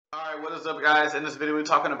Alright, what is up guys? In this video we're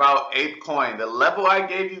talking about Apecoin. The level I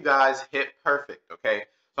gave you guys hit perfect, okay?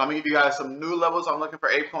 So I'm going to give you guys some new levels I'm looking for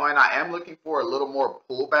Apecoin. I am looking for a little more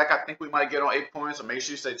pullback I think we might get on Apecoin, so make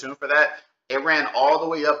sure you stay tuned for that. It ran all the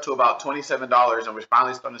way up to about $27 and we're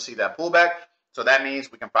finally starting to see that pullback. So that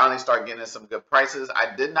means we can finally start getting some good prices.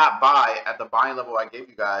 I did not buy at the buying level I gave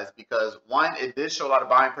you guys because one, it did show a lot of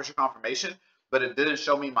buying pressure confirmation, but it didn't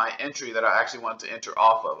show me my entry that I actually wanted to enter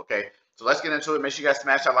off of, okay? So let's get into it. Make sure you guys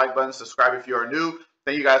smash that like button, subscribe if you are new.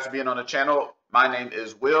 Thank you guys for being on the channel. My name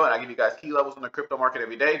is Will, and I give you guys key levels on the crypto market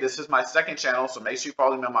every day. This is my second channel, so make sure you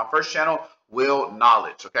follow me on my first channel, Will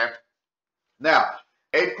Knowledge, okay? Now,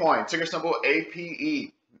 Apecoin, ticker symbol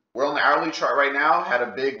APE. We're on the hourly chart right now, had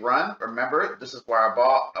a big run. Remember, this is where I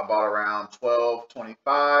bought. I bought around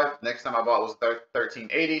 12.25. Next time I bought was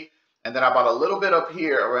 13.80. And then I bought a little bit up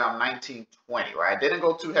here around 19.20, right? I didn't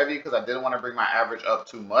go too heavy because I didn't want to bring my average up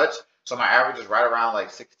too much. So my average is right around like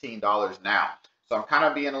 $16 now. So I'm kind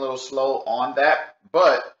of being a little slow on that.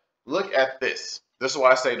 But look at this. This is why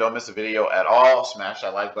I say don't miss a video at all. Smash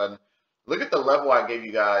that like button. Look at the level I gave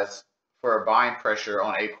you guys for buying pressure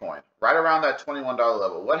on Apecoin. Right around that $21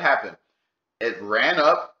 level. What happened? It ran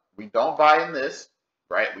up. We don't buy in this,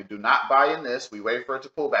 right? We do not buy in this. We wait for it to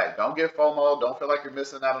pull back. Don't get FOMO. Don't feel like you're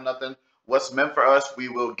missing out on nothing. What's meant for us, we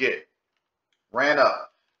will get. Ran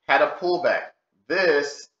up. Had a pullback.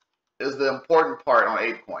 This is the important part on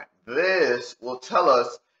Apecoin. This will tell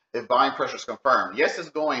us if buying pressure is confirmed. Yes, it's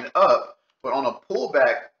going up, but on a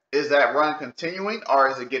pullback, is that run continuing or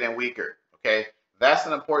is it getting weaker? Okay, that's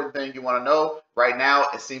an important thing you want to know. Right now,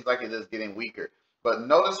 it seems like it is getting weaker. But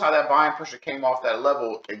notice how that buying pressure came off that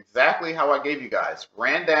level, exactly how I gave you guys.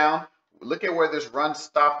 Ran down. Look at where this run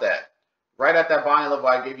stopped at. Right at that buying level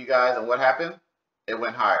I gave you guys, and what happened? It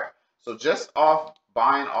went higher. So just off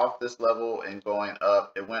buying off this level and going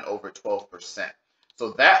up, it went over 12%.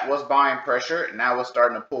 So that was buying pressure. Now it's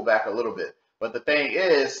starting to pull back a little bit. But the thing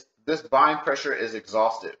is, this buying pressure is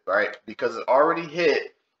exhausted, right? Because it already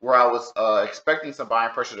hit where I was expecting some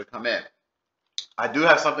buying pressure to come in. I do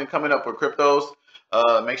have something coming up with cryptos.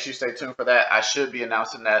 Make sure you stay tuned for that. I should be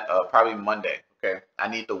announcing that probably Monday. Okay, I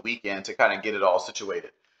need the weekend to kind of get it all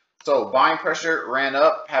situated. So buying pressure ran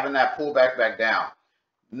up, having that pullback back down.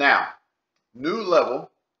 Now, new level,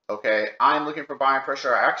 okay, I'm looking for buying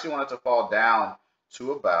pressure. I actually want it to fall down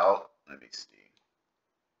to about, let me see,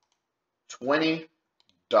 $20.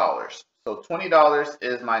 So $20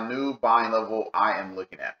 is my new buying level I am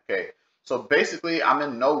looking at, okay? So basically, I'm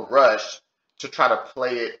in no rush to try to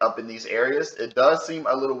play it up in these areas. It does seem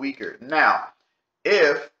a little weaker. Now,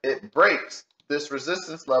 if it breaks this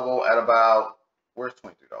resistance level at about, where's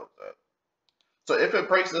 $23 at? So if it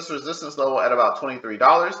breaks this resistance level at about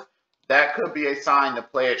 $23, that could be a sign to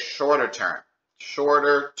play it shorter term.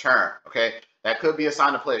 Shorter term, okay? That could be a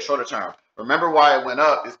sign to play it shorter term. Remember why it went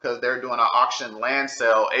up is because they're doing an auction land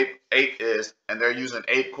sale, Ape is, and they're using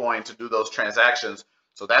Apecoin to do those transactions.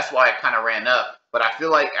 So that's why it kind of ran up. But I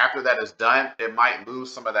feel like after that is done, it might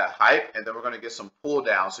lose some of that hype, and then we're going to get some pull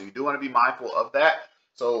down. So you do want to be mindful of that.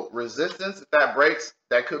 So resistance, if that breaks,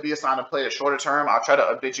 that could be a sign to play it shorter term. I'll try to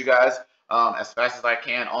update you guys as fast as I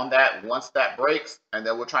can on that once that breaks, and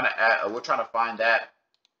then we're trying to add, we're trying to find that,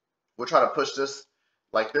 we'll try to push this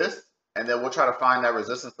like this, and then we'll try to find that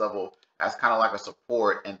resistance level as kind of like a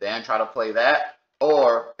support, and then try to play that,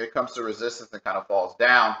 or it comes to resistance and kind of falls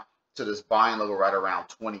down to this buying level right around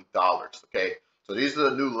 $20. Okay, so these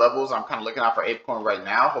are the new levels I'm kind of looking out for Apecoin right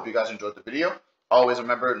now. Hope you guys enjoyed the video. Always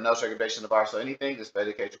remember, no segregation of buy or sell anything, just for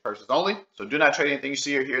educational purposes only. So do not trade anything you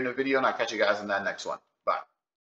see or hear in the video, and I'll catch you guys in that next one. Bye.